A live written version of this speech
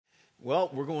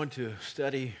Well, we're going to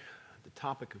study the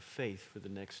topic of faith for the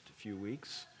next few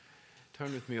weeks.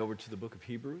 Turn with me over to the book of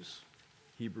Hebrews,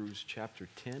 Hebrews chapter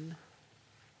 10.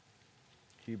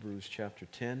 Hebrews chapter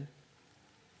 10.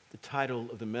 The title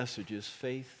of the message is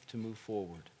Faith to Move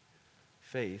Forward.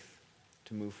 Faith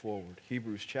to Move Forward.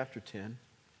 Hebrews chapter 10,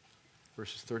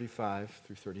 verses 35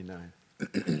 through 39.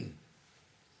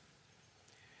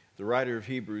 The writer of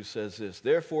Hebrews says this,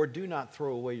 "Therefore do not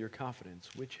throw away your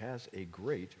confidence, which has a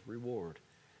great reward.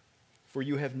 For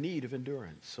you have need of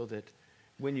endurance, so that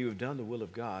when you have done the will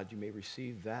of God, you may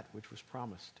receive that which was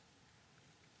promised."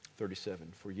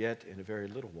 37, "For yet in a very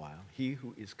little while, he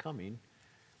who is coming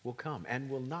will come and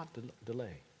will not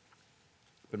delay.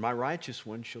 But my righteous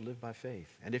one shall live by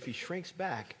faith. And if he shrinks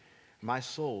back, my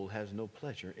soul has no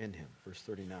pleasure in him." Verse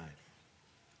 39,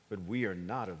 "But we are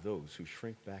not of those who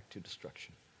shrink back to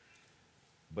destruction,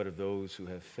 but of those who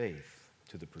have faith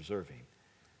to the preserving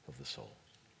of the soul."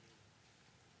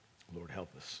 Lord,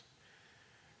 help us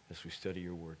as we study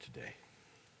your word today.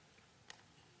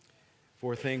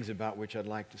 Four things about which I'd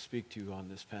like to speak to you on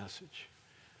this passage.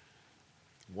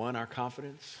 One, our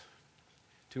confidence.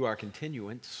 Two, our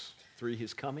continuance. Three,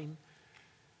 his coming.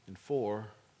 And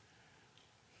four,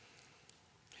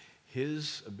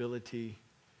 his ability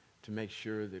to make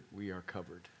sure that we are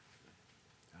covered,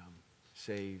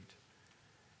 saved,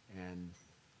 and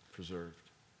preserved.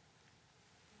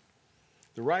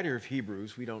 The writer of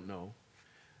Hebrews, we don't know,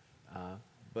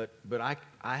 but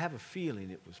I have a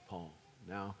feeling it was Paul.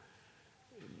 Now,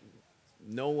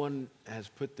 no one has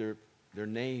put their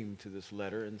name to this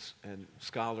letter, and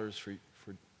scholars for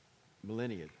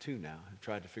millennia too now have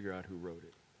tried to figure out who wrote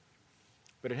it.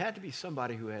 But it had to be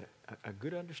somebody who had a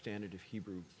good understanding of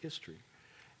Hebrew history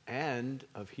and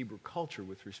of Hebrew culture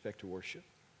with respect to worship.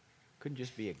 Couldn't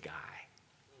just be a guy.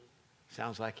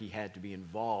 Sounds like he had to be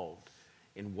involved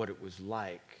in what it was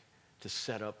like to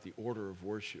set up the order of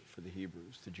worship for the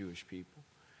Hebrews, the Jewish people.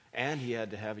 And he had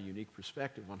to have a unique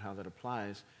perspective on how that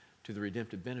applies to the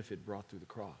redemptive benefit brought through the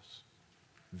cross.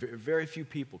 Very few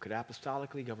people could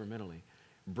apostolically, governmentally,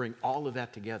 bring all of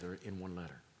that together in one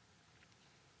letter.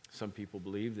 Some people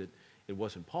believe that it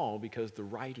wasn't Paul because the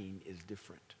writing is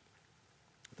different.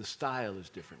 The style is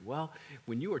different. Well,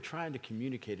 when you are trying to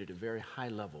communicate at a very high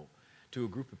level to a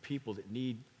group of people that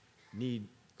need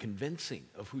convincing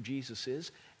of who Jesus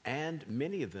is, and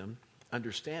many of them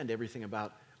understand everything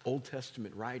about Old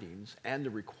Testament writings and the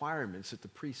requirements that the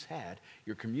priests had,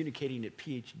 you're communicating at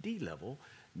PhD level,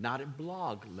 not at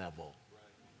blog level.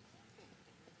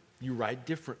 You write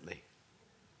differently.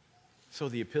 So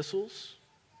the epistles,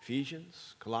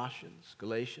 Ephesians, Colossians,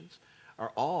 Galatians, are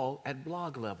all at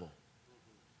blog level.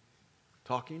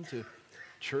 Talking to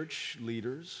church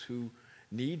leaders who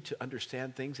need to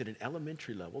understand things at an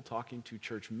elementary level, talking to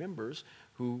church members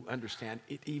who understand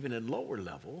it even at lower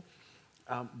level.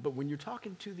 But when you're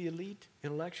talking to the elite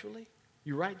intellectually,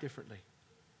 you write differently.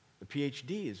 The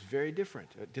PhD is very different.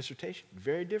 A dissertation,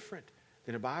 very different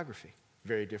than a biography,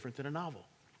 very different than a novel.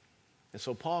 And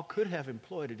so Paul could have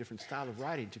employed a different style of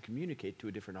writing to communicate to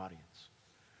a different audience.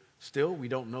 Still, we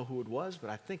don't know who it was, but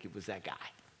I think it was that guy.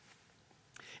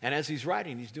 And as he's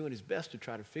writing, he's doing his best to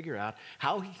try to figure out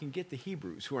how he can get the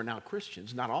Hebrews, who are now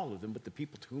Christians, not all of them, but the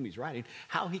people to whom he's writing,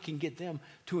 how he can get them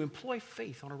to employ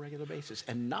faith on a regular basis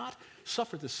and not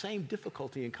suffer the same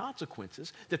difficulty and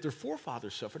consequences that their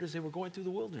forefathers suffered as they were going through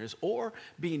the wilderness or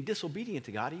being disobedient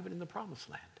to God even in the promised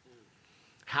land.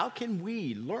 How can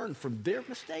we learn from their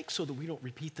mistakes so that we don't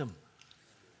repeat them?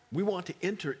 We want to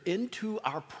enter into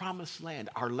our promised land,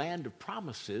 our land of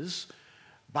promises,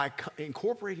 by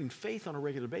incorporating faith on a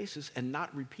regular basis and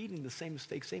not repeating the same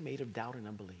mistakes they made of doubt and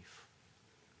unbelief.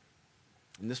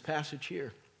 In this passage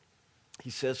here, he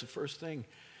says the first thing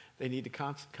they need to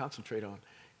concentrate on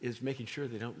is making sure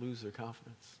they don't lose their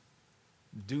confidence.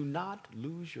 Do not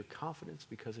lose your confidence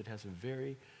because it has a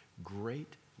very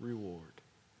great reward.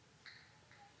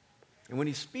 And when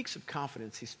he speaks of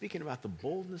confidence, he's speaking about the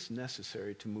boldness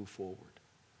necessary to move forward.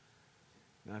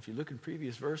 Now, if you look in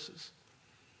previous verses,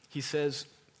 he says,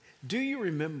 do you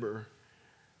remember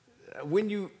when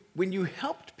you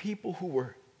helped people who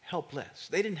were helpless?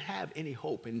 They didn't have any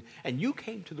hope, and you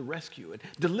came to the rescue and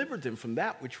delivered them from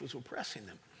that which was oppressing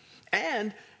them.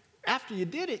 And after you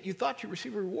did it, you thought you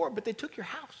received a reward, but they took your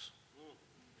house.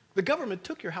 The government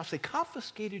took your house. They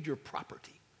confiscated your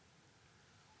property.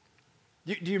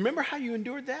 Do you remember how you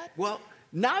endured that? Well,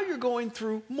 now you're going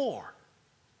through more.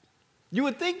 You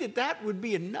would think that that would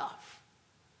be enough.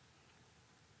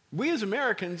 We as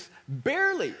Americans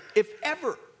barely, if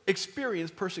ever,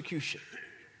 experience persecution.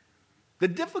 The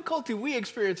difficulty we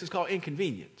experience is called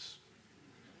inconvenience.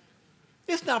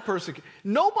 It's not persecution.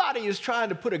 Nobody is trying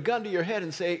to put a gun to your head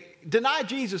and say, deny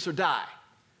Jesus or die.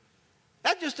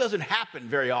 That just doesn't happen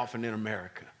very often in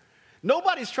America.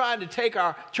 Nobody's trying to take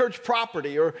our church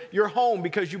property or your home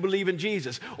because you believe in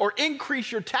Jesus, or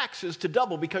increase your taxes to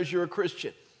double because you're a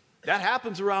Christian. That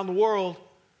happens around the world,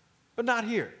 but not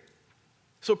here.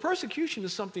 So persecution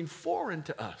is something foreign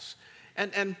to us.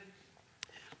 And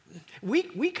we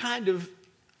think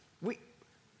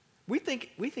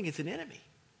it's an enemy.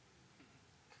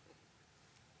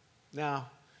 Now,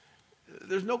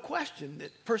 there's no question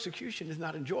that persecution is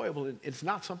not enjoyable, and it's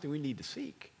not something we need to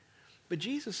seek. But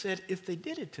Jesus said, if they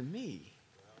did it to me,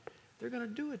 they're going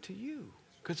to do it to you.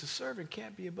 Because the servant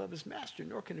can't be above his master,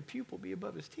 nor can the pupil be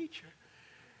above his teacher.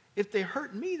 If they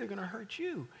hurt me, they're going to hurt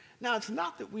you. Now, it's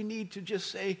not that we need to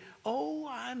just say, oh,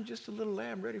 I'm just a little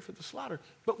lamb ready for the slaughter.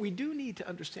 But we do need to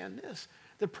understand this,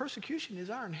 that persecution is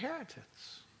our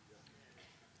inheritance.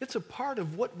 It's a part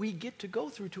of what we get to go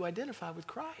through to identify with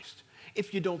Christ.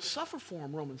 If you don't suffer for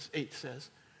him, Romans 8 says,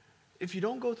 if you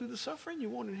don't go through the suffering, you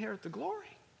won't inherit the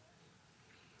glory.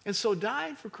 And so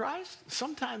dying for Christ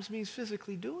sometimes means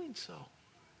physically doing so.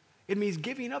 It means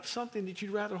giving up something that you'd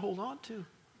rather hold on to.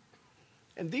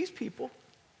 And these people,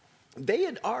 they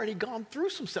had already gone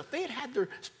through some stuff. They had had their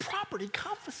property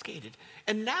confiscated.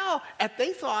 And now, as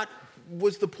they thought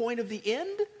was the point of the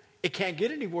end, it can't get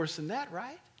any worse than that,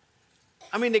 right?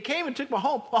 I mean, they came and took my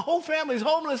home. My whole family's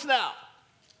homeless now.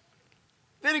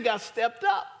 Then it got stepped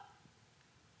up.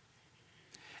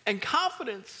 And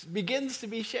confidence begins to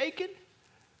be shaken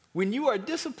when you are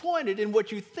disappointed in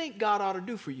what you think God ought to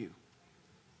do for you.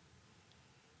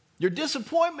 Your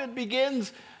disappointment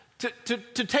begins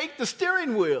to take the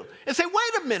steering wheel and say,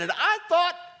 wait a minute,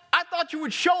 I thought you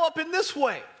would show up in this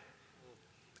way.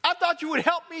 I thought you would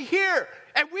help me here.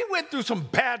 And we went through some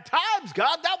bad times,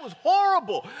 God. That was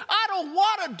horrible. I don't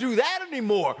want to do that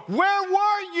anymore. Where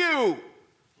were you?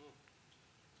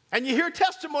 And you hear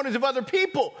testimonies of other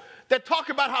people that talk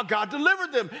about how God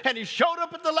delivered them and he showed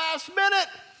up at the last minute.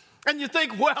 And you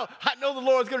think, well, I know the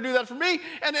Lord's going to do that for me.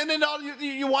 And then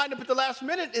you wind up at the last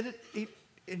minute,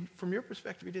 and from your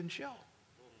perspective, he didn't show.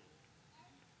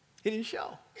 He didn't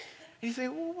show. And you say,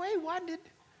 well, wait, why did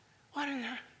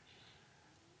I?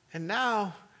 And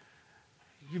now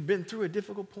you've been through a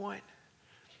difficult point,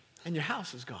 and your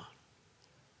house is gone.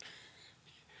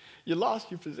 You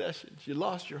lost your possessions. You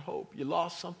lost your hope. You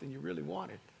lost something you really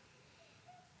wanted.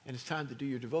 And it's time to do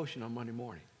your devotion on Monday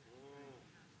morning.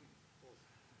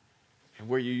 And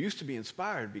where you used to be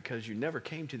inspired because you never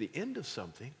came to the end of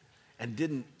something and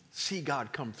didn't see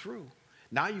God come through.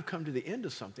 Now you come to the end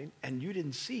of something and you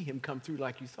didn't see him come through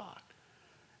like you thought.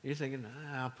 You're thinking,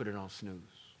 I'll put it on snooze.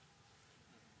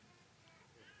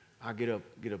 I'll get up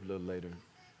a little later.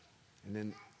 And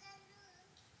then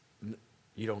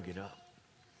you don't get up.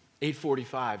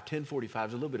 8:45, 10:45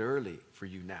 is a little bit early for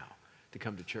you now to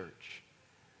come to church.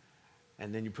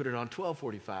 And then you put it on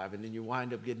 12:45 and then you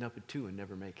wind up getting up at 2 and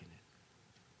never making it.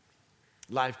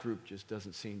 Life group just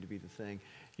doesn't seem to be the thing.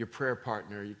 Your prayer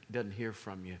partner doesn't hear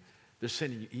from you. They're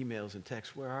sending you emails and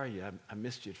texts. Where are you? I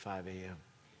missed you at 5 a.m.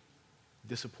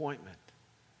 Disappointment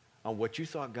on what you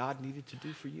thought God needed to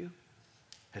do for you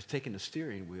has taken the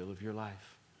steering wheel of your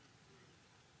life.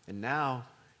 And now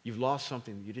you've lost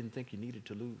something you didn't think you needed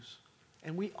to lose.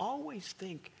 And we always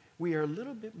think we are a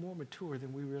little bit more mature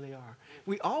than we really are.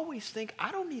 We always think,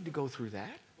 I don't need to go through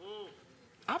that.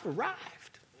 I've arrived.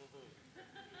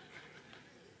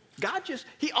 God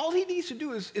all he needs to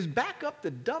do is back up the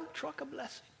dump truck of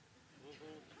blessing.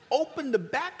 Open the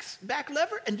back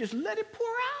lever and just let it pour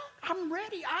out. I'm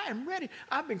ready. I am ready.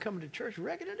 I've been coming to church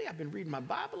regularly. I've been reading my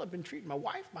Bible. I've been treating my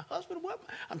wife, my husband well.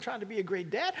 I'm trying to be a great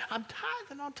dad. I'm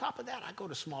tithing on top of that. I go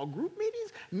to small group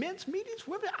meetings, men's meetings,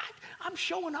 women. I'm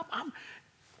showing up. I'm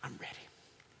ready.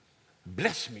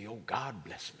 Bless me, oh God,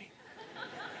 bless me.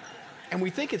 And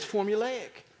we think it's formulaic.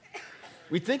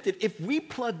 We think that if we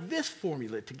plug this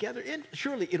formula together in,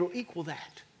 surely it'll equal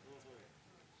that.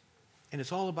 And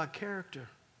it's all about character.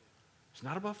 It's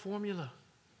not about formula.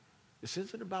 This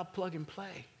isn't about plug and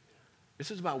play.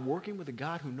 This is about working with a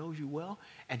God who knows you well,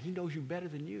 and he knows you better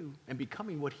than you, and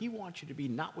becoming what he wants you to be,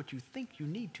 not what you think you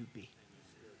need to be.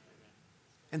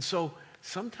 And so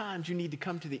sometimes you need to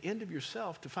come to the end of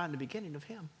yourself to find the beginning of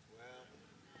him.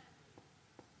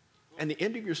 And the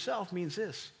end of yourself means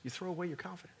this: you throw away your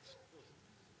confidence.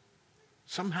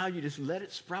 Somehow you just let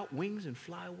it sprout wings and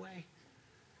fly away.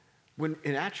 When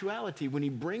in actuality, when he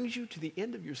brings you to the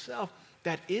end of yourself,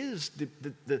 that is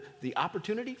the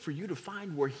opportunity for you to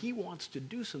find where he wants to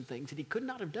do some things that he could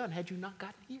not have done had you not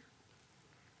gotten here.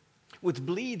 Which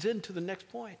bleeds into the next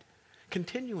point.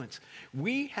 Continuance.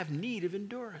 We have need of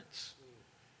endurance.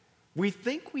 We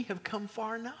think we have come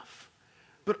far enough.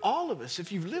 But all of us,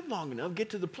 if you've lived long enough, get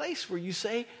to the place where you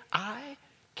say, I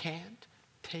can't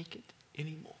take it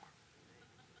anymore.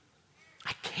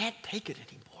 I can't take it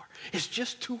anymore. It's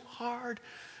just too hard.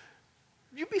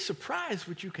 You'd be surprised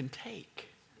what you can take.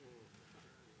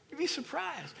 You'd be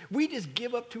surprised. We just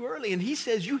give up too early. And he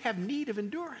says you have need of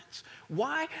endurance.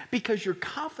 Why? Because your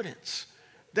confidence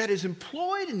that is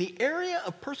employed in the area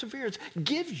of perseverance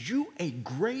gives you a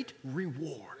great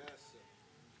reward.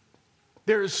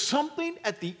 There is something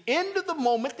at the end of the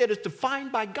moment that is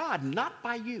defined by God, not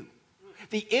by you.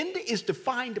 The end is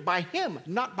defined by him,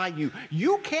 not by you.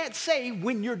 You can't say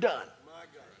when you're done.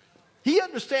 He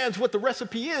understands what the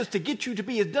recipe is to get you to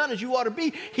be as done as you ought to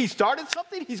be. He started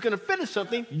something, he's going to finish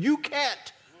something. You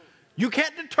can't. You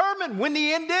can't determine when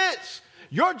the end is.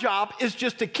 Your job is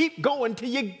just to keep going till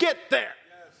you get there.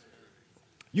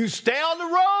 You stay on the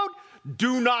road,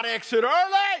 do not exit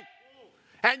early,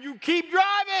 and you keep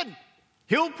driving.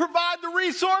 He'll provide the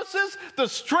resources, the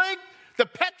strength, the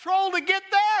petrol to get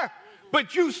there,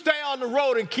 but you stay on the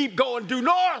road and keep going due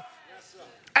north.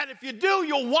 And if you do,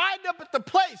 you'll wind up at the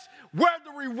place where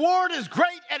the reward is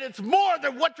great and it's more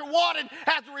than what you wanted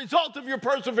as a result of your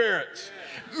perseverance.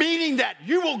 Yeah. Meaning that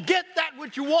you will get that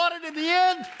which you wanted in the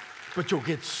end, but you'll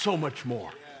get so much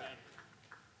more. Yeah.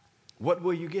 What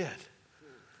will you get?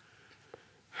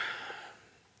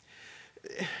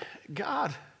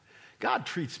 God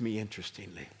treats me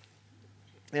interestingly.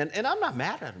 And I'm not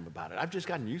mad at him about it. I've just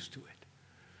gotten used to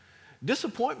it.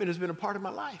 Disappointment has been a part of my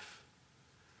life.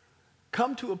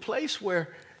 Come to a place where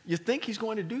you think he's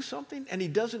going to do something and he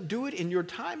doesn't do it in your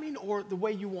timing or the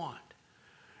way you want.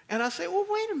 And I say, well,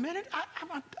 wait a minute.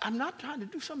 I'm not trying to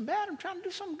do something bad. I'm trying to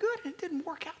do something good. And it didn't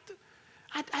work out.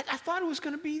 I thought it was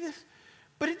going to be this,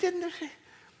 but it didn't.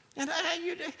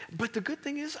 But the good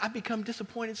thing is I become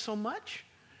disappointed so much.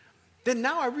 Then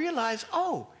now I realize,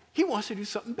 oh, he wants to do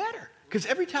something better. Because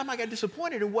every time I got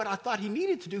disappointed in what I thought he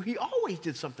needed to do, he always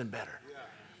did something better.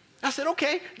 I said,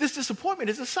 okay, this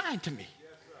disappointment is a sign to me.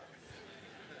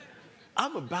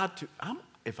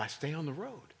 If I stay on the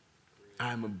road,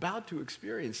 I'm about to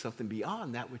experience something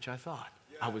beyond that which I thought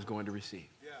I was going to receive.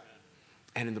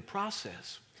 And in the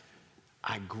process,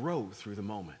 I grow through the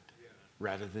moment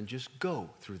rather than just go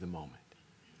through the moment.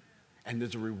 And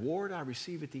there's a reward I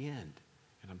receive at the end.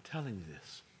 And I'm telling you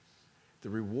this, the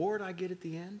reward I get at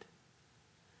the end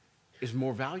is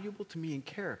more valuable to me in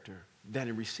character than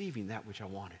in receiving that which I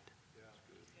wanted.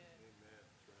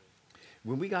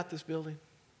 When we got this building,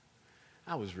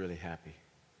 I was really happy.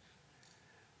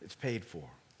 It's paid for.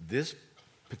 This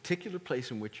particular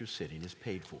place in which you're sitting is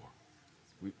paid for.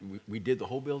 We did the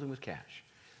whole building with cash.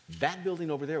 That building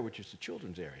over there, which is the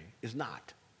children's area, is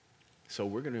not. So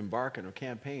we're going to embark on a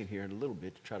campaign here in a little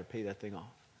bit to try to pay that thing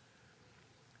off.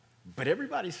 But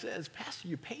everybody says, Pastor,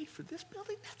 you paid for this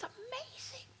building? That's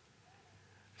amazing.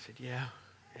 I said, yeah,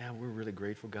 we're really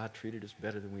grateful. God treated us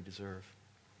better than we deserve.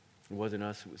 It wasn't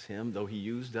us, it was him. Though he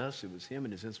used us, it was him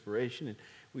and his inspiration, and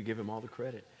we give him all the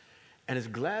credit. And as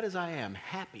glad as I am,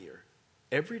 happier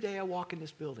every day I walk in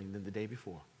this building than the day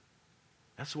before.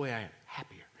 That's the way I am,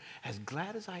 happier. As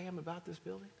glad as I am about this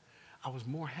building, I was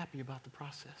more happy about the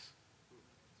process.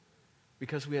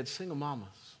 Because we had single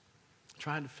mamas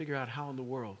trying to figure out how in the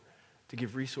world to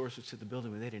give resources to the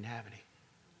building when they didn't have any.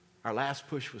 Our last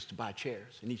push was to buy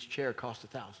chairs, and each chair cost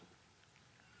 $1,000.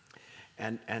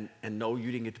 And no,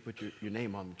 you didn't get to put your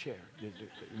name on the chair. It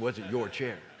wasn't your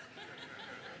chair.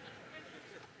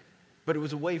 But it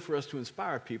was a way for us to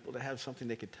inspire people to have something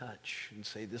they could touch and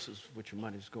say, this is what your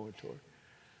money's going toward.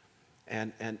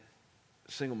 And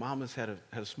single mamas had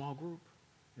a small group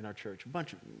in our church.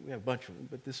 We have a bunch of them,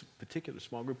 but this particular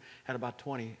small group had about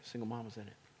 20 single mamas in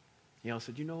it. You know, I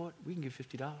said, you know what? We can give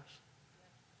 $50. And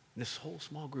this whole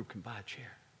small group can buy a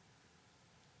chair.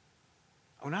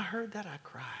 When I heard that, I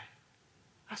cried.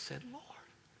 I said, Lord,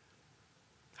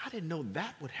 I didn't know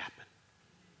that would happen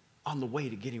on the way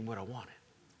to getting what I wanted.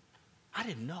 I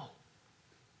didn't know.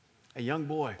 A young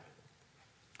boy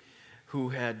who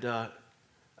had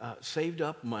saved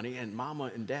up money, and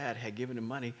mama and dad had given him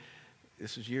money,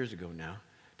 this was years ago now,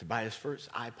 to buy his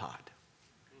first iPod.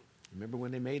 Remember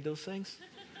when they made those things?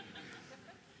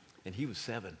 And he was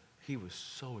 7. He was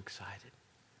so excited.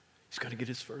 He's going to get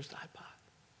his first iPod.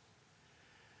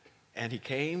 And he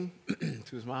came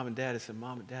to his mom and dad and said,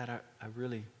 Mom and Dad, I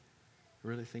really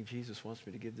think Jesus wants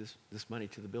me to give this money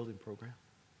to the building program.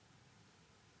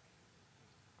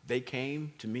 They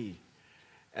came to me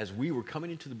as we were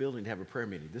coming into the building to have a prayer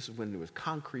meeting. This is when there was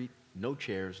concrete, no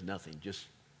chairs, nothing, just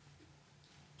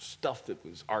stuff that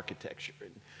was architecture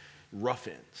and rough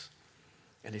ends.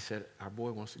 And they said, our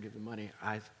boy wants to give the money.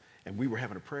 And we were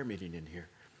having a prayer meeting in here.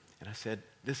 And I said,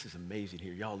 this is amazing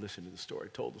here. Y'all listen to the story.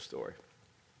 Told the story.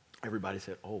 Everybody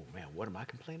said, oh, man, what am I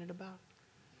complaining about?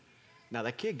 Now,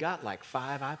 that kid got like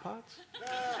 5 iPods.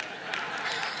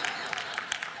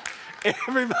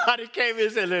 Everybody came in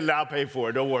and said, listen, I'll pay for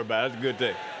it. Don't worry about it. That's a good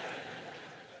thing.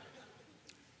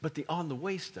 But the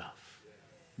on-the-way stuff,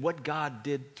 what God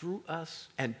did through us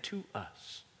and to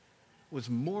us, was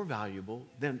more valuable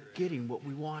than getting what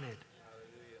we wanted.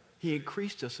 He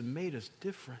increased us and made us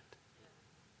different.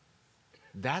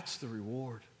 That's the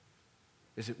reward,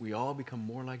 is that we all become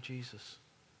more like Jesus.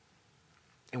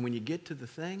 And when you get to the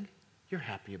thing, you're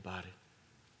happy about it,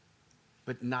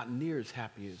 but not near as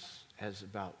happy as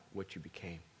about what you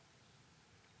became.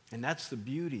 And that's the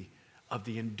beauty of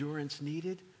the endurance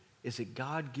needed, is that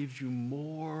God gives you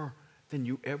more than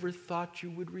you ever thought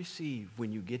you would receive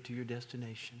when you get to your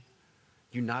destination.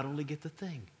 You not only get the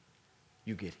thing,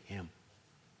 you get him.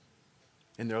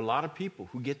 And there are a lot of people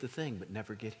who get the thing but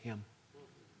never get him.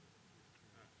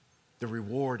 The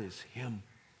reward is him.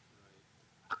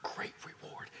 A great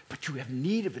reward. But you have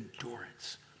need of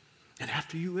endurance. And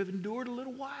after you have endured a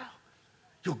little while,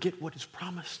 you'll get what is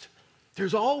promised.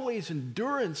 There's always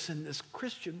endurance in this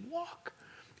Christian walk.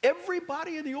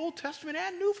 Everybody in the Old Testament,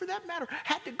 and New for that matter,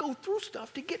 had to go through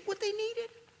stuff to get what they needed.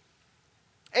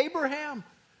 Abraham,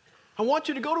 I want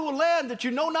you to go to a land that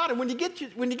you know not, and when you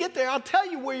get there, I'll tell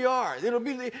you where you are.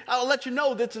 I'll let you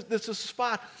know this is a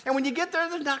spot. And when you get there,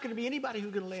 there's not going to be anybody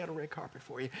who's going to lay out a red carpet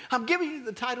for you. I'm giving you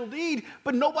the title deed,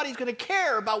 but nobody's going to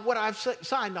care about what I've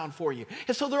signed on for you.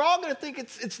 And so they're all going to think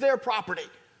it's their property.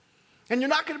 And you're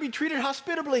not going to be treated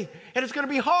hospitably. And it's going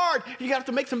to be hard. You have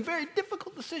to make some very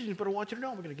difficult decisions. But I want you to know,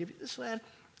 I'm going to give you this land,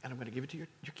 and I'm going to give it to your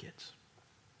kids.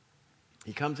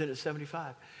 He comes in at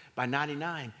 75. By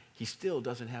 99, he still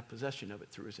doesn't have possession of it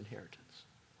through his inheritance,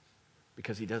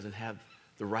 because he doesn't have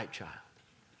the right child.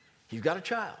 He's got a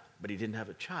child, but he didn't have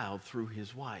a child through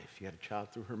his wife. He had a child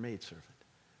through her maidservant.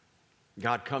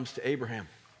 God comes to Abraham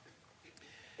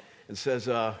and says,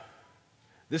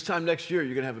 this time next year,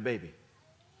 you're going to have a baby.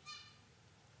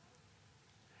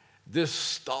 This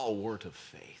stalwart of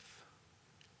faith,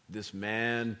 this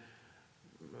man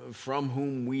from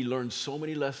whom we learn so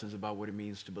many lessons about what it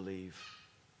means to believe,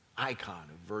 icon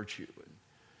of virtue and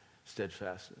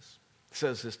steadfastness,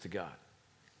 says this to God: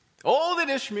 oh, that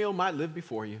Ishmael might live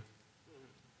before you.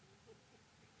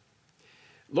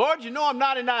 Lord, you know I'm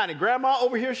 99, and Grandma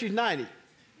over here, she's 90.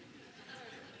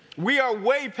 We are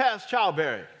way past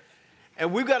childbearing.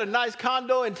 And we've got a nice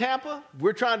condo in Tampa.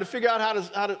 We're trying to figure out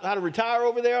how to retire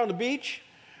over there on the beach.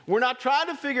 We're not trying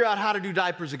to figure out how to do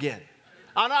diapers again.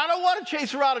 And I don't want to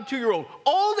chase around a 2-year-old.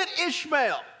 Oh, that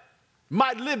Ishmael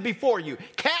might live before you.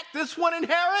 Can't this one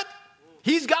inherit?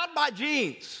 He's got my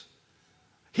genes.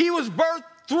 He was birthed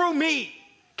through me.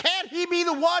 Can't he be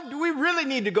the one? Do we really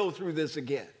need to go through this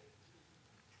again?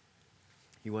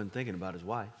 He wasn't thinking about his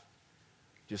wife,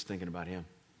 just thinking about him.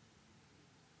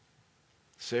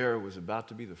 Sarah was about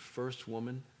to be the first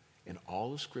woman in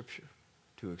all of Scripture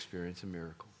to experience a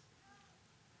miracle.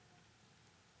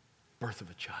 Birth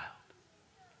of a child.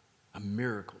 A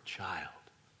miracle child.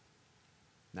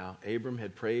 Now, Abram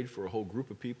had prayed for a whole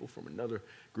group of people from another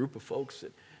group of folks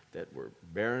that were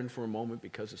barren for a moment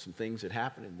because of some things that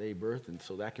happened and they birthed, and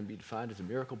so that can be defined as a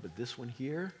miracle. But this one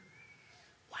here,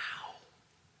 wow.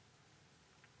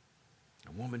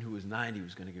 A woman who was 90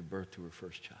 was going to give birth to her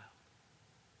first child.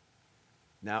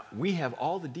 Now, we have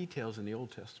all the details in the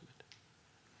Old Testament.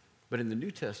 But in the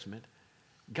New Testament,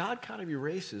 God kind of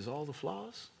erases all the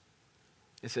flaws.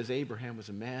 It says Abraham was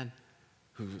a man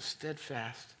who was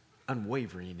steadfast,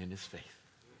 unwavering in his faith.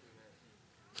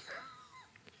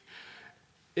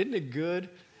 Isn't it good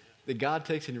that God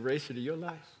takes an eraser to your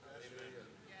life?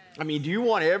 I mean, do you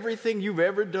want everything you've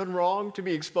ever done wrong to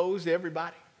be exposed to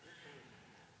everybody?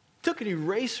 Took an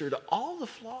eraser to all the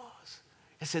flaws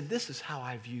and said, this is how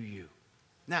I view you.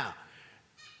 Now,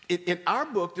 in our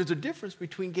book, there's a difference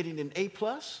between getting an A+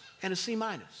 and a C-.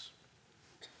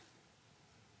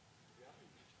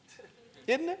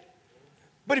 Isn't it?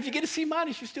 But if you get a C-,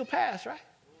 you still pass, right?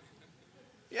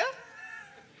 Yeah?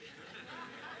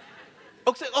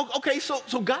 Okay, so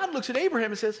God looks at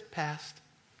Abraham and says, passed.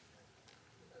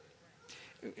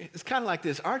 It's kind of like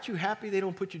this. Aren't you happy they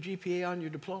don't put your GPA on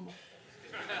your diploma?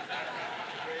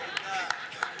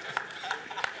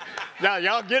 Now,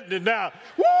 y'all getting it now.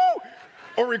 Woo!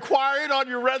 Or require it on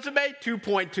your resume,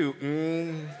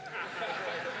 2.2.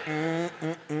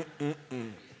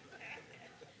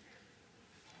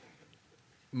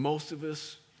 Most of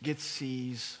us get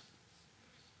C's,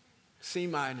 C-,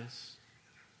 but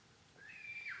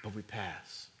we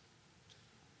pass.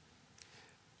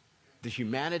 The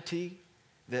humanity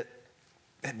that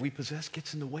we possess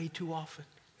gets in the way too often.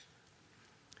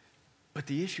 But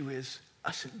the issue is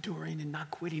us enduring and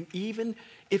not quitting, even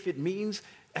if it means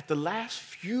at the last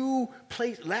few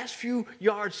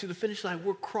yards to the finish line,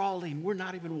 we're crawling. We're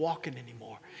not even walking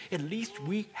anymore. At least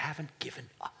we haven't given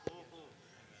up.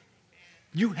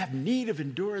 You have need of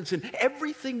endurance, and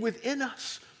everything within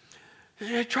us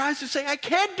tries to say, I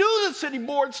can't do this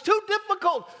anymore. It's too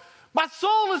difficult. My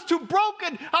soul is too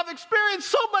broken. I've experienced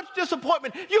so much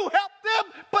disappointment. You helped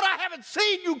them, but I haven't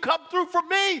seen you come through for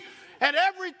me. And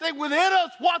everything within us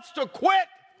wants to quit.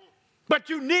 But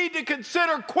you need to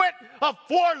consider quit a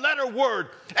 4-letter word.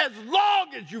 As long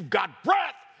as you've got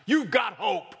breath, you've got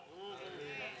hope.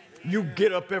 You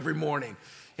get up every morning,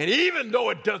 and even though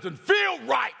it doesn't feel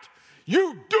right,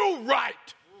 you do right.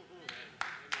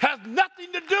 Has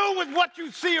nothing to do with what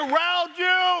you see around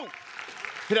you.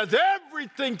 It has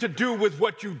everything to do with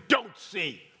what you don't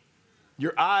see.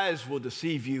 Your eyes will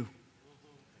deceive you.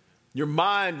 Your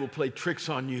mind will play tricks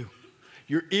on you.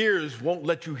 Your ears won't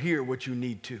let you hear what you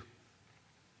need to.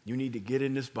 You need to get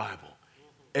in this Bible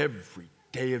every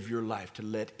day of your life to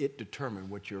let it determine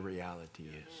what your reality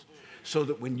is. So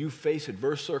that when you face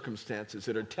adverse circumstances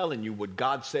that are telling you what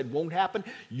God said won't happen,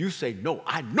 you say, no,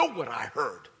 I know what I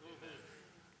heard.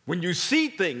 When you see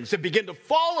things that begin to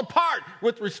fall apart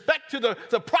with respect to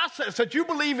the process that you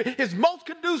believe is most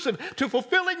conducive to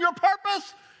fulfilling your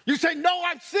purpose, you say, no,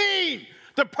 I've seen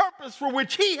the purpose for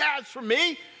which he has for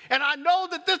me, and I know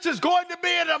that this is going to be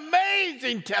an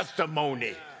amazing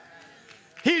testimony.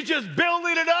 He's just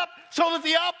building it up so that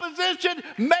the opposition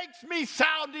makes me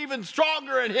sound even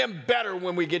stronger and him better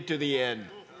when we get to the end.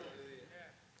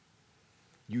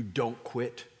 You don't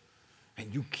quit,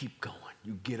 and you keep going.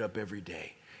 You get up every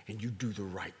day, and you do the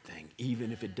right thing,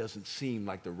 even if it doesn't seem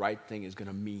like the right thing is going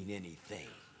to mean anything.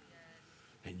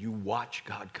 And you watch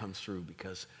God come through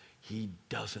because he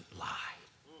doesn't lie.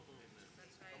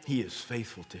 He is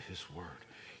faithful to his word.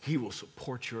 He will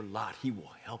support your lot. He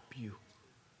will help you.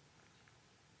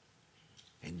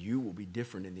 And you will be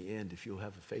different in the end if you'll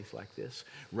have a faith like this,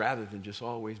 rather than just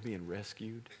always being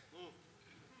rescued.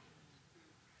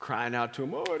 Crying out to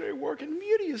him, oh, it ain't working. The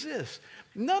beauty is this.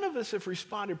 None of us have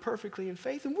responded perfectly in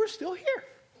faith, and we're still here.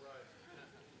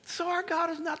 So our God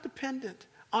is not dependent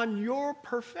on your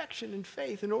perfection in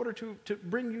faith in order to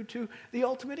bring you to the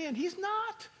ultimate end. He's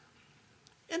not.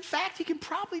 In fact, he can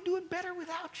probably do it better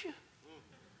without you.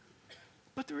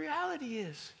 But the reality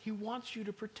is, he wants you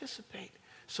to participate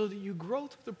so that you grow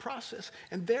through the process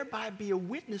and thereby be a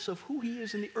witness of who he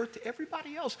is in the earth to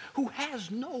everybody else who has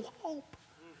no hope.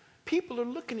 People are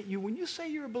looking at you. When you say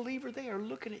you're a believer, they are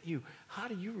looking at you. How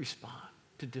do you respond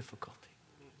to difficulty?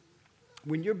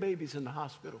 When your baby's in the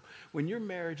hospital, when your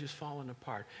marriage is falling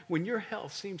apart, when your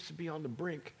health seems to be on the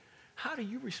brink, how do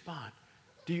you respond?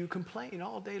 Do you complain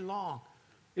all day long?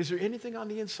 Is there anything on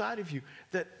the inside of you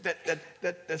that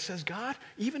says, God,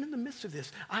 even in the midst of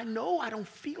this, I know I don't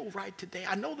feel right today.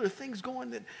 I know there are things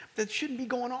going that shouldn't be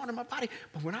going on in my body.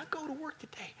 But when I go to work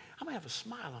today, I'm going to have a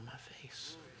smile on my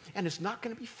face. And it's not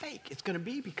going to be fake. It's going to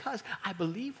be because I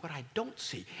believe what I don't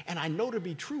see. And I know to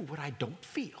be true what I don't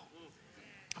feel.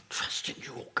 I'm trusting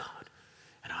you, oh God.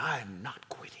 And I'm not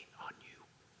quitting on you.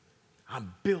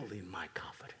 I'm building my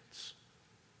confidence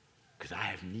because I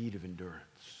have need of endurance,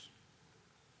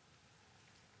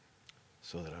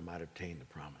 so that I might obtain the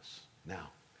promise.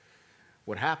 Now,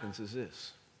 what happens is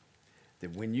this,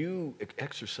 that when you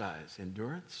exercise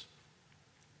endurance,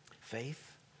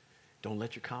 faith, don't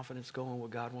let your confidence go in what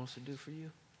God wants to do for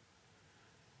you,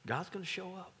 God's going to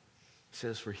show up. It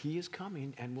says, for he is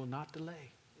coming and will not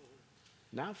delay.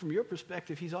 Now, from your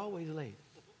perspective, he's always late.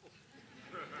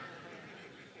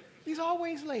 He's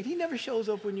always late. He never shows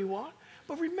up when you want.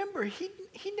 But remember, he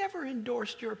never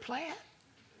endorsed your plan.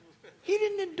 He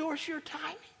didn't endorse your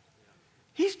timing.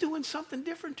 He's doing something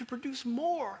different to produce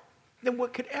more than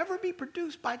what could ever be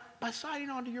produced by signing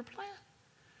on to your plan.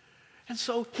 And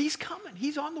so he's coming.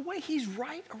 He's on the way. He's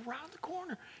right around the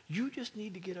corner. You just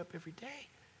need to get up every day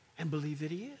and believe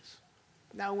that he is.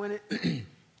 Now,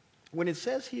 when it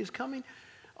says he is coming,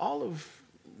 all of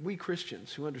we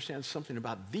Christians who understand something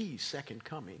about the second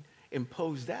coming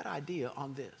impose that idea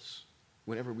on this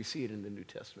whenever we see it in the New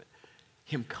Testament.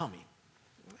 Him coming.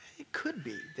 It could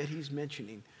be that he's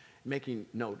making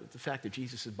note of the fact that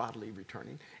Jesus is bodily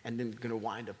returning and then going to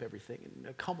wind up everything in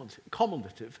a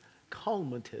culminative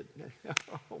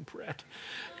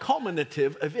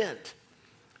event.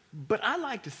 But I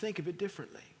like to think of it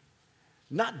differently.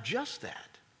 Not just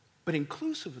that, but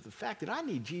inclusive of the fact that I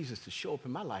need Jesus to show up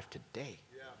in my life today.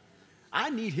 I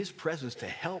need his presence to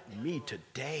help me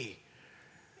today.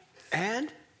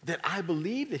 And that I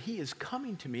believe that he is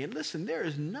coming to me. And listen, there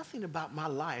is nothing about my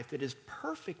life that is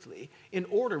perfectly in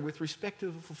order with respect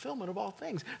to the fulfillment of all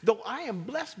things, though I am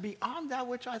blessed beyond that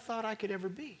which I thought I could ever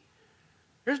be.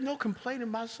 There's no complaint in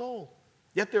my soul.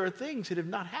 Yet there are things that have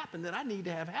not happened that I need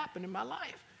to have happen in my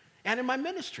life and in my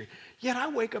ministry. Yet I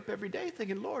wake up every day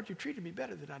thinking, Lord, you treated me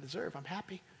better than I deserve. I'm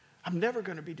happy. I'm never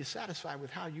going to be dissatisfied with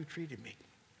how you treated me.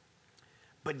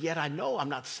 But yet I know I'm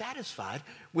not satisfied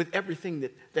with everything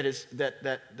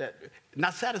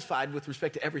not satisfied with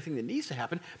respect to everything that needs to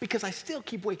happen, because I still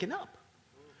keep waking up.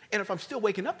 And if I'm still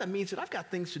waking up, that means that I've got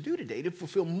things to do today to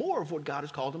fulfill more of what God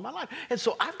has called in my life. And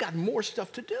so I've got more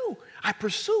stuff to do. I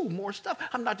pursue more stuff.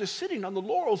 I'm not just sitting on the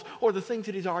laurels or the things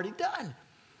that he's already done.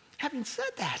 Having said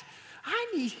that, I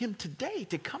need him today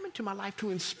to come into my life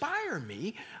to inspire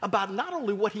me about not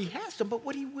only what he has done, but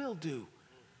what he will do.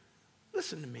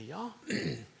 Listen to me, y'all.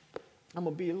 I'm going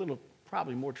to be a little,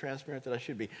 probably more transparent than I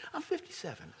should be. I'm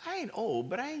 57. I ain't old,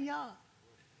 but I ain't young.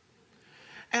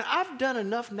 And I've done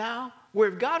enough now where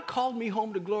if God called me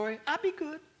home to glory, I'd be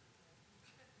good.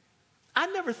 I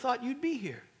never thought you'd be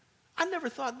here. I never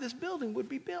thought this building would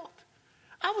be built.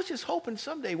 I was just hoping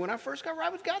someday when I first got right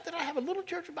with God that I have a little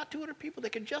church of about 200 people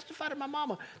that can justify to my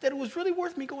mama that it was really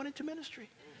worth me going into ministry.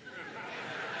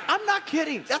 I'm not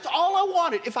kidding. That's all I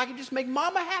wanted. If I could just make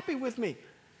mama happy with me.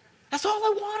 That's all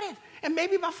I wanted. And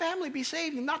maybe my family be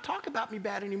saved and not talk about me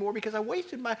bad anymore because I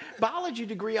wasted my biology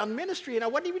degree on ministry and I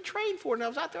wasn't even trained for it. And I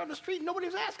was out there on the street and nobody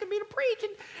was asking me to preach.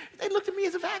 And they looked at me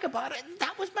as a vagabond. And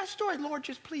that was my story. Lord,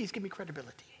 just please give me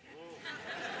credibility.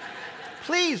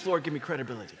 Please, Lord, give me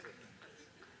credibility.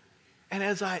 And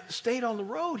as I stayed on the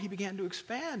road, he began to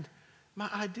expand my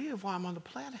idea of why I'm on the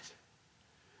planet.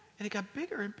 And it got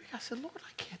bigger and bigger. I said, Lord,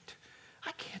 I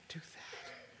can't do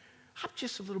that. I'm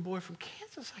just a little boy from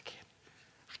Kansas. I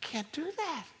can't do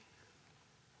that.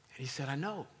 And he said, I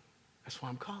know. That's why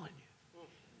I'm calling you.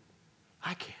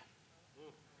 I can't.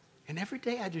 And every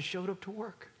day I just showed up to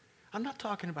work. I'm not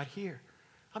talking about here.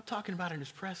 I'm talking about in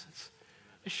his presence.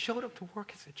 I showed up to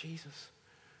work and said, Jesus,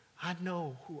 I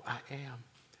know who I am.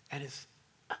 And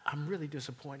I'm really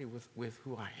disappointed with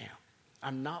who I am.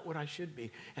 I'm not what I should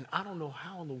be. And I don't know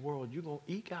how in the world you're going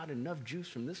to eke out enough juice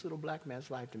from this little black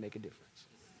man's life to make a difference.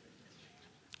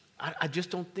 I just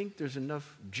don't think there's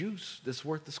enough juice that's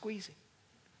worth the squeezing.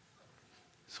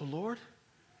 So, Lord,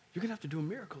 you're going to have to do a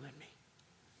miracle in me.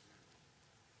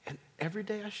 And every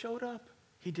day I showed up,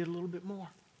 he did a little bit more.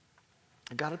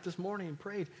 I got up this morning and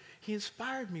prayed. He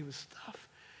inspired me with stuff.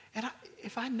 And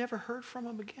if I never heard from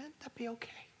him again, that'd be okay.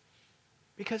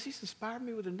 Because he's inspired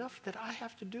me with enough that I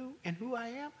have to do and who I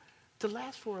am to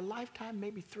last for a lifetime,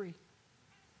 maybe 3.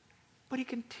 But he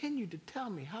continued to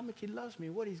tell me how much he loves me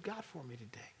and what he's got for me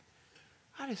today.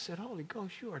 I just said, Holy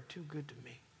Ghost, you are too good to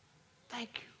me.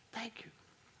 Thank you, thank you.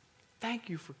 Thank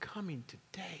you for coming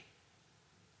today.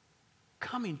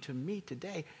 Coming to me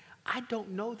today. I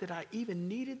don't know that I even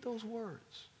needed those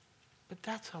words, but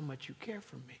that's how much you care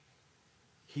for me.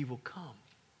 He will come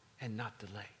and not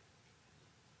delay.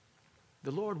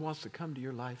 The Lord wants to come to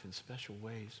your life in special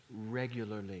ways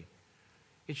regularly.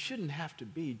 It shouldn't have to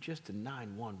be just a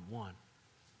 911.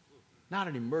 Not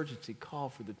an emergency call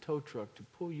for the tow truck to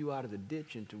pull you out of the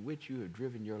ditch into which you have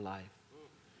driven your life.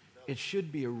 It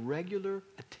should be a regular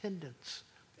attendance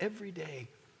every day.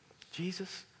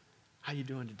 Jesus, how you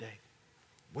doing today?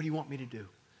 What do you want me to do?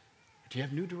 Do you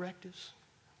have new directives?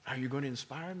 Are you going to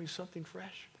inspire me with something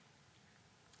fresh?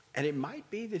 And it might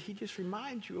be that he just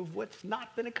reminds you of what's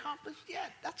not been accomplished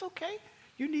yet. That's okay.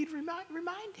 You need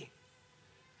reminding.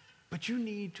 But you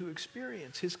need to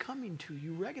experience his coming to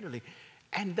you regularly.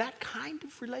 And that kind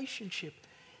of relationship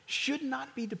should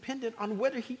not be dependent on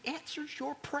whether he answers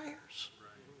your prayers.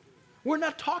 We're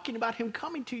not talking about him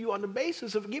coming to you on the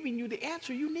basis of giving you the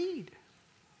answer you need.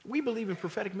 We believe in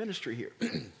prophetic ministry here.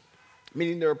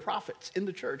 Meaning there are prophets in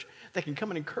the church that can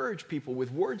come and encourage people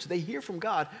with words they hear from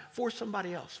God for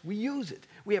somebody else. We use it.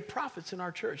 We have prophets in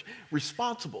our church,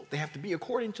 responsible. They have to be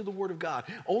according to the word of God,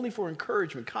 only for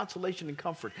encouragement, consolation, and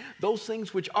comfort. Those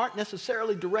things which aren't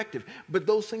necessarily directive, but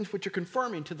those things which are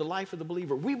confirming to the life of the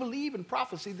believer. We believe in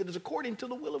prophecy that is according to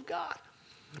the will of God.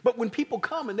 But when people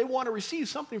come and they want to receive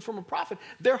something from a prophet,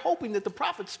 they're hoping that the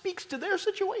prophet speaks to their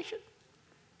situation.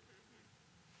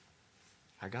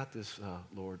 I got this,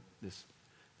 Lord,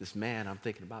 this man I'm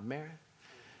thinking about marrying,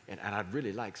 and I'd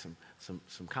really like some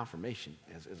confirmation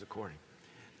as according.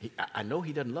 I know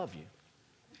he doesn't love you,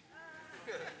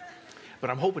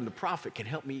 but I'm hoping the prophet can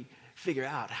help me figure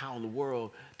out how in the world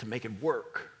to make it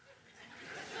work.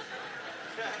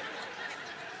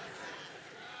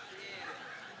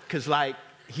 Because, like,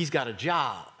 he's got a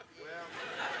job.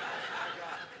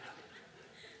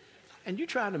 And you're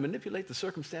trying to manipulate the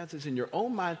circumstances in your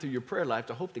own mind through your prayer life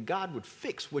to hope that God would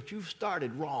fix what you've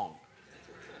started wrong.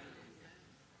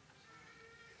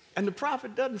 And the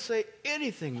prophet doesn't say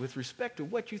anything with respect to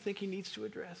what you think he needs to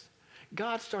address.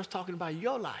 God starts talking about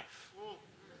your life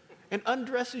and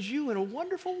undresses you in a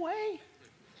wonderful way.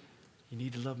 You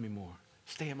need to love me more.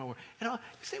 Stay in my word. And you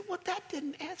say, well, that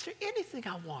didn't answer anything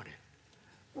I wanted.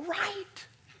 Right.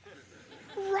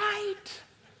 Right.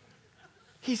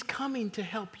 He's coming to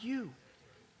help you.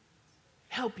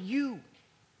 Help you.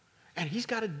 And he's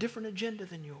got a different agenda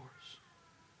than yours.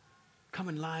 Come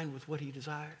in line with what he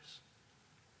desires.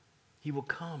 He will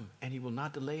come and he will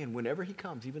not delay. And whenever he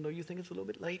comes, even though you think it's a little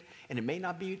bit late and it may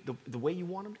not be the way you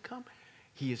want him to come,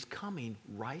 he is coming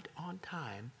right on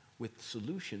time with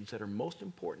solutions that are most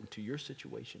important to your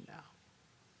situation now.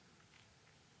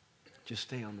 Just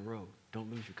stay on the road. Don't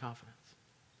lose your confidence.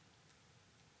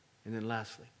 And then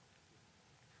lastly,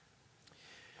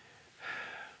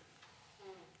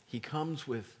 he comes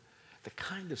with the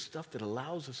kind of stuff that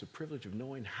allows us the privilege of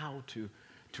knowing how to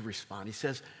respond. He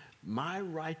says, my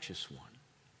righteous one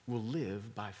will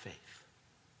live by faith.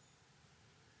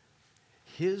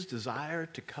 His desire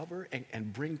to cover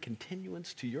and bring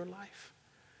continuance to your life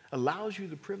allows you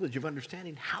the privilege of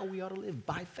understanding how we ought to live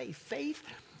by faith. Faith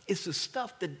is the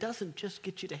stuff that doesn't just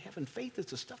get you to heaven. Faith is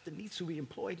the stuff that needs to be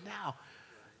employed now.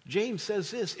 James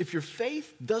says this, if your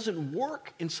faith doesn't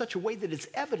work in such a way that it's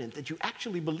evident that you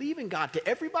actually believe in God to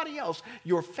everybody else,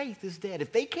 your faith is dead.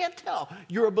 If they can't tell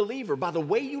you're a believer by the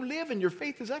way you live and your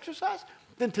faith is exercised,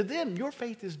 then to them your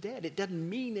faith is dead. It doesn't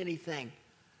mean anything.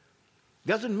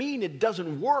 Doesn't mean it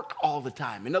doesn't work all the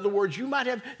time. In other words, you might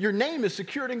have, your name is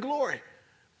secured in glory,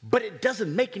 but it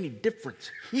doesn't make any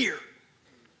difference here.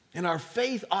 And our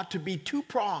faith ought to be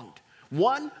two-pronged.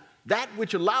 One, that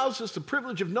which allows us the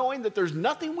privilege of knowing that there's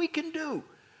nothing we can do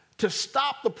to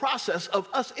stop the process of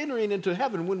us entering into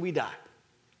heaven when we die.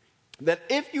 That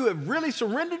if you have really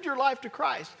surrendered your life to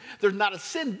Christ, there's not a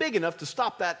sin big enough to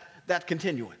stop that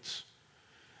continuance.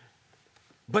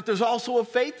 But there's also a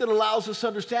faith that allows us to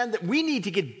understand that we need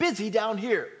to get busy down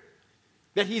here.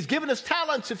 That he's given us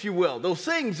talents, if you will, those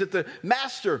things that the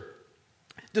master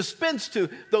dispensed to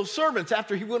those servants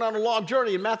after he went on a long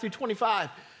journey in Matthew 25.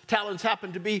 Talents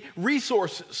happen to be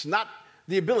resources, not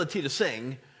the ability to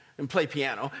sing and play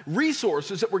piano.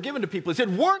 Resources that were given to people. He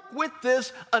said, work with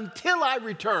this until I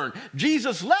return.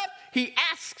 Jesus left. He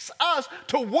asks us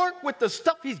to work with the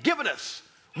stuff he's given us.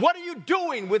 What are you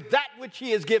doing with that which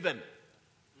he has given?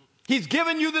 He's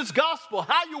given you this gospel.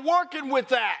 How are you working with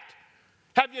that?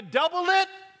 Have you doubled it?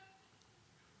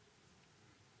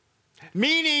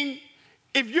 Meaning,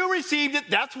 if you received it,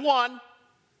 that's one.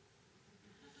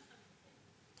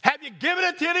 Have you given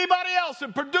it to anybody else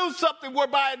and produced something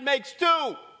whereby it makes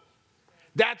two?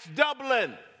 That's doubling.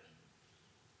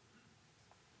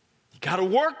 You got to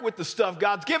work with the stuff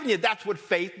God's given you. That's what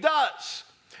faith does.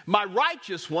 My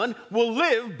righteous one will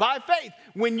live by faith.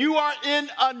 When you are in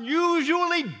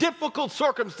unusually difficult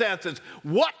circumstances,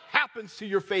 what happens to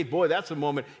your faith? Boy, that's the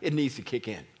moment it needs to kick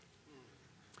in.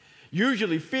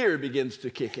 Usually fear begins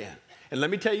to kick in. And let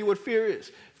me tell you what fear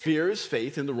is. Fear is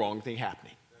faith in the wrong thing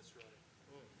happening.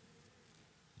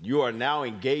 You are now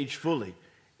engaged fully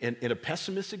in a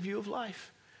pessimistic view of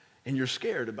life, and you're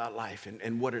scared about life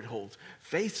and what it holds.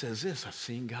 Faith says this, I've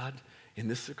seen God in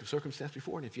this circumstance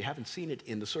before, and if you haven't seen it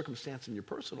in the circumstance in your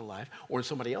personal life or in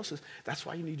somebody else's, that's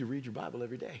why you need to read your Bible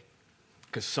every day.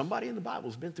 Because somebody in the Bible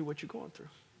has been through what you're going through.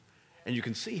 And you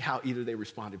can see how either they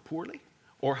responded poorly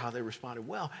or how they responded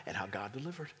well and how God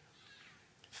delivered.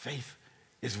 Faith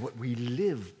is what we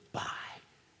live by.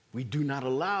 We do not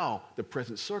allow the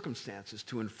present circumstances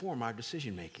to inform our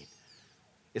decision making.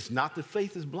 It's not that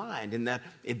faith is blind in that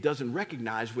it doesn't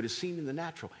recognize what is seen in the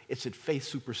natural. It's that faith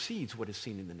supersedes what is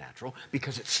seen in the natural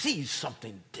because it sees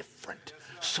something different,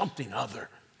 something other.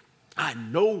 I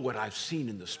know what I've seen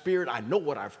in the Spirit. I know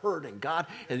what I've heard in God.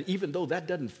 And even though that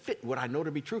doesn't fit what I know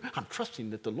to be true, I'm trusting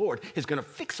that the Lord is going to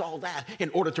fix all that in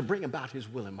order to bring about his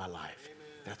will in my life. Amen.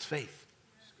 That's faith.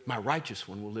 My righteous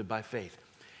one will live by faith.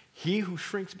 He who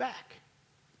shrinks back,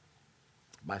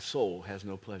 my soul has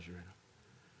no pleasure in him.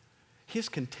 His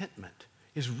contentment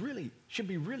should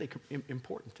be really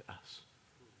important to us.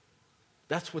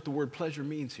 That's what the word pleasure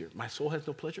means here. My soul has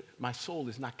no pleasure. My soul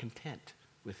is not content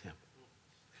with him.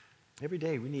 Every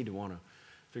day we need to want to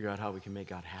figure out how we can make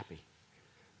God happy,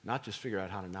 not just figure out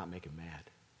how to not make him mad.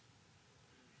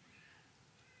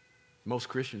 Most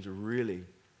Christians are really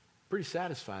pretty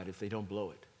satisfied if they don't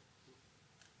blow it.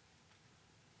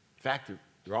 In fact,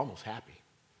 they're almost happy.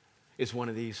 It's one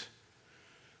of these,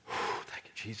 thank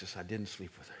you, Jesus, I didn't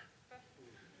sleep with her.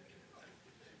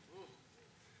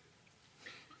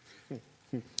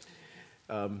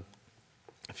 A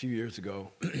few years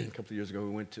ago, a couple of years ago, we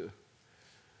went to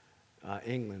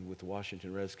England with the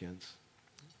Washington Redskins,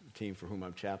 the team for whom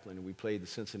I'm chaplain, and we played the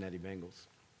Cincinnati Bengals.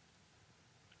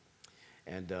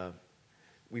 And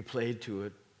we played to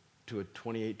a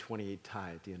 28-28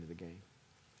 tie at the end of the game.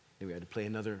 And we had to play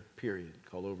another period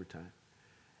called overtime.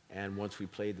 And once we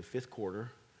played the fifth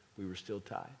quarter, we were still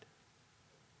tied.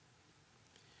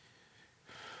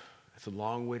 That's a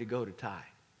long way to go to tie.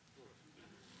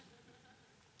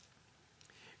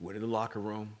 Went in the locker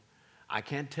room. I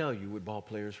can't tell you what ball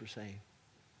players were saying.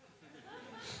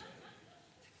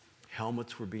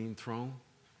 Helmets were being thrown.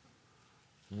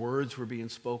 Words were being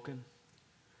spoken.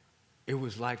 It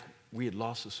was like we had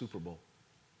lost the Super Bowl.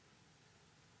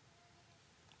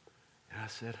 And I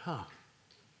said,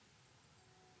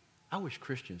 I wish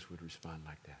Christians would respond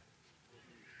like that.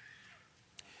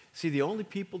 See, the only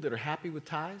people that are happy with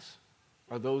ties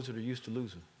are those that are used to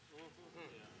losing.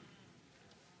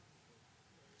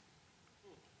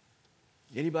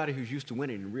 Anybody who's used to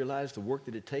winning and realize the work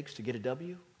that it takes to get a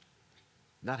W,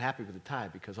 not happy with a tie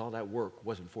because all that work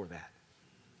wasn't for that.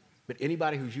 But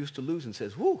anybody who's used to losing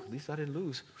says, whoo, at least I didn't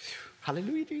lose.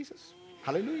 Hallelujah, Jesus.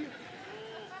 Hallelujah.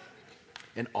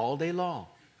 And all day long,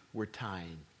 we're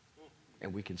tying,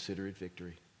 and we consider it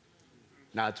victory.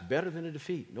 Now, it's better than a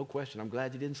defeat, no question. I'm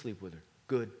glad you didn't sleep with her.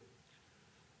 Good.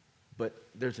 But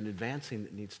there's an advancing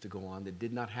that needs to go on that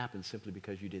did not happen simply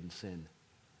because you didn't sin.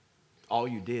 All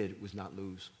you did was not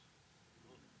lose.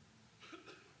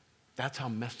 That's how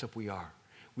messed up we are.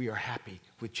 We are happy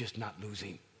with just not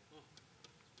losing.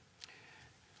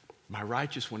 My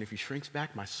righteous one, if he shrinks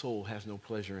back, my soul has no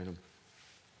pleasure in him.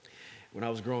 When I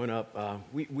was growing up,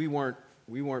 we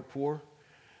weren't poor,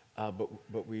 but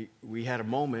we had a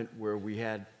moment where we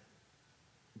had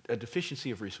a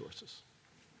deficiency of resources.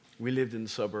 We lived in the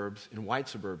suburbs, in white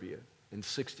suburbia, in the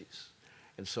 60s.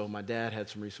 And so my dad had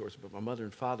some resources, but my mother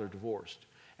and father divorced.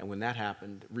 And when that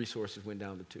happened, resources went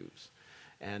down the tubes.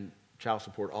 And child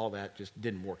support, all that just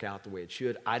didn't work out the way it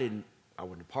should. I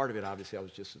wasn't a part of it, obviously. I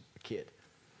was just a kid.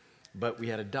 But we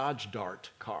had a Dodge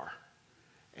Dart car.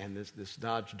 And this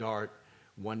Dodge Dart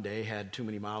one day had too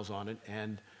many miles on it.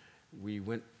 And we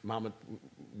went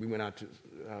out to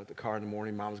the car in the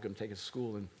morning. Mom was going to take us to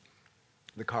school, and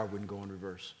the car wouldn't go in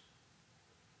reverse.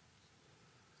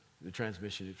 The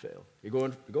transmission had failed. You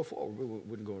go forward, it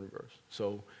wouldn't go in reverse.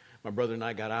 So my brother and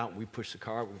I got out, and we pushed the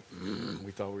car.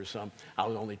 We thought we were some. I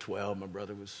was only 12. My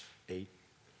brother was 8.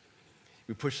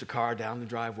 We pushed the car down the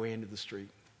driveway into the street.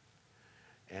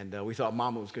 And we thought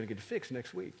Mama was going to get it fixed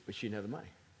next week, but she didn't have the money.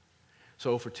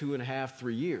 So for 2.5,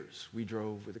 3 years, we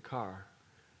drove with a car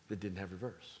that didn't have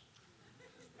reverse.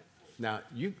 Now,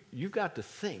 you've got to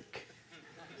think.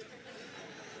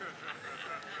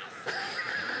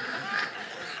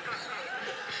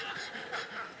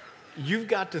 You've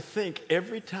got to think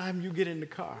every time you get in the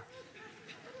car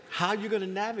how you're going to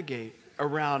navigate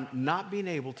around not being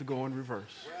able to go in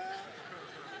reverse.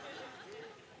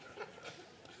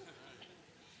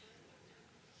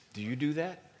 Do you do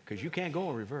that? Because you can't go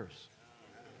in reverse.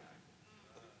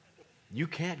 You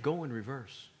can't go in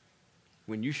reverse.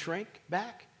 When you shrink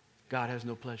back, God has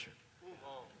no pleasure.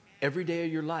 Every day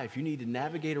of your life, you need to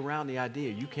navigate around the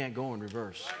idea you can't go in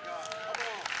reverse.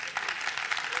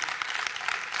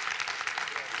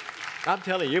 I'm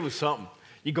telling you, it was something.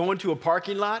 You go into a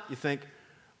parking lot, you think,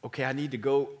 okay, I need to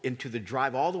go into the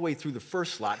drive all the way through the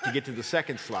first slot to get to the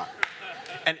second slot.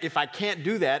 And if I can't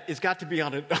do that, it's got to be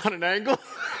on an angle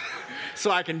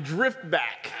so I can drift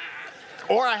back.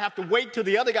 Or I have to wait till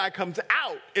the other guy comes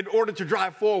out in order to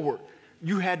drive forward.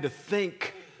 You had to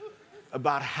think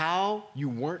about how you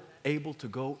weren't able to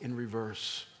go in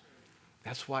reverse.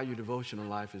 That's why your devotional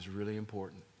life is really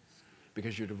important.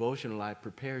 Because your devotional life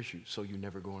prepares you so you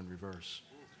never go in reverse.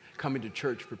 Coming to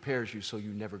church prepares you so you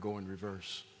never go in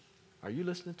reverse. Are you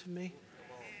listening to me?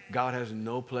 God has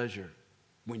no pleasure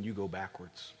when you go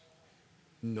backwards.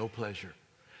 No pleasure.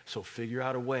 So figure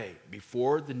out a way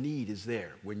before the need is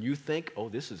there. When you think, oh,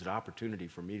 this is an opportunity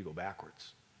for me to go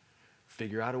backwards,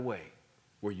 figure out a way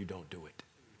where you don't do it.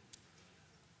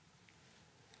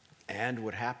 And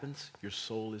what happens? Your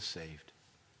soul is saved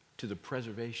to the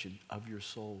preservation of your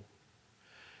soul.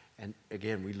 And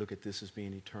again, we look at this as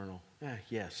being eternal.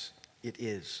 Yes, it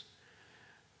is.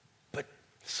 But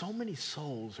so many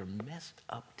souls are messed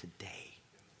up today.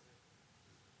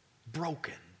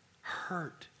 Broken,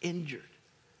 hurt, injured,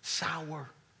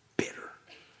 sour, bitter.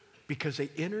 Because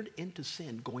they entered into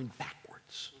sin going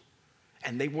backwards.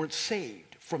 And they weren't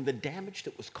saved from the damage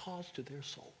that was caused to their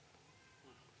soul.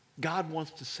 God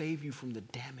wants to save you from the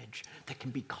damage that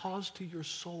can be caused to your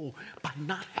soul by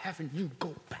not having you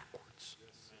go backwards.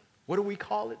 What do we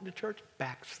call it in the church?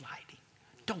 Backsliding.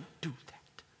 Don't do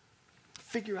that.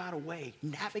 Figure out a way.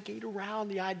 Navigate around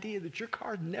the idea that your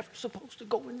car is never supposed to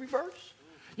go in reverse.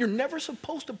 You're never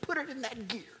supposed to put it in that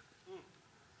gear.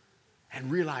 And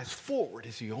realize forward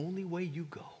is the only way you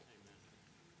go.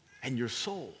 And your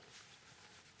soul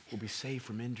will be saved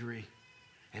from injury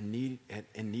and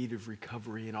need of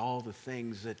recovery and all the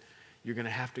things that you're going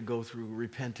to have to go through,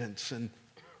 repentance and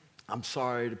I'm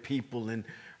sorry to people and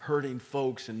hurting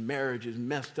folks and marriages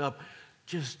messed up.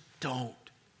 Just don't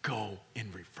go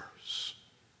in reverse.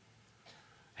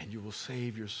 And you will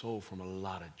save your soul from a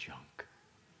lot of junk.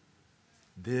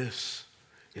 This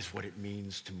is what it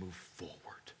means to move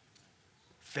forward.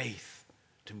 Faith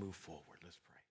to move forward.